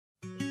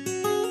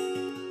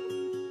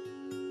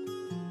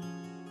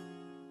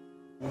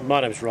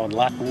My name's Ron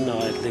Lutton.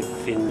 I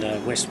live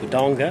in West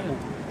Wodonga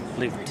and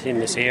lived in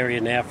this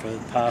area now for the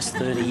past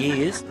 30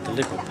 years. The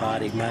Liberal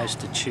Party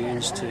most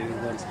attunes to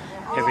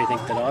everything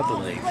that I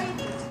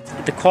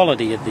believe. The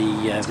quality of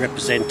the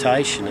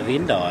representation of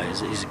Indi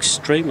is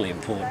extremely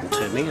important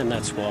to me, and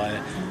that's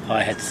why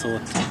I had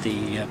thought that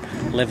the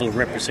level of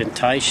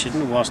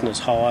representation wasn't as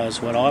high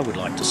as what I would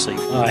like to see.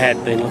 I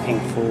had been looking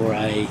for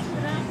a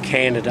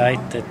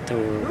candidate or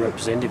a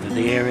representative of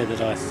the area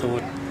that I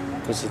thought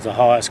was of the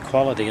highest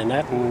quality and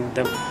that, and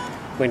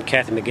when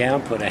Cathy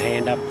McGowan put her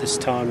hand up this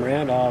time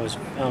round, I was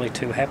only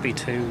too happy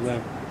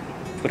to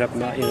put up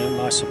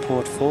my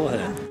support for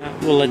her.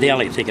 Well, the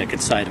only thing I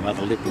could say to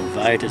other Liberal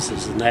voters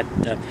is that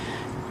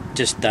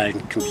just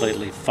don't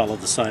completely follow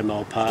the same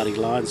old party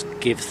lines.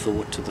 Give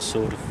thought to the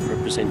sort of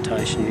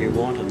representation you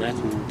want and that,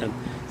 and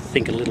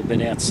think a little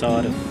bit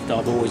outside of.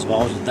 I've always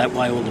voted that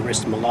way all the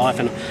rest of my life,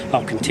 and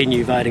I'll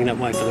continue voting that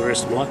way for the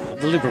rest of my life.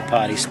 The Liberal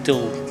Party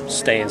still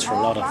stands for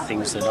a lot of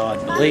things that I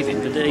believe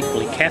in, but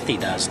equally Cathy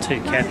does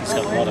too. Cathy's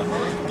got a lot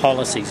of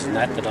policies and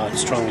that I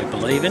strongly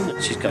believe in.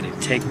 She's got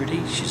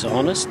integrity, she's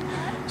honest,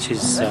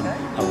 she's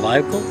a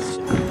local.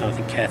 I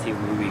think Cathy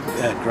will be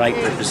a great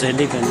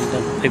representative,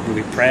 and people will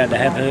be proud to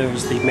have her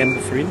as the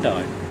member for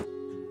Indi.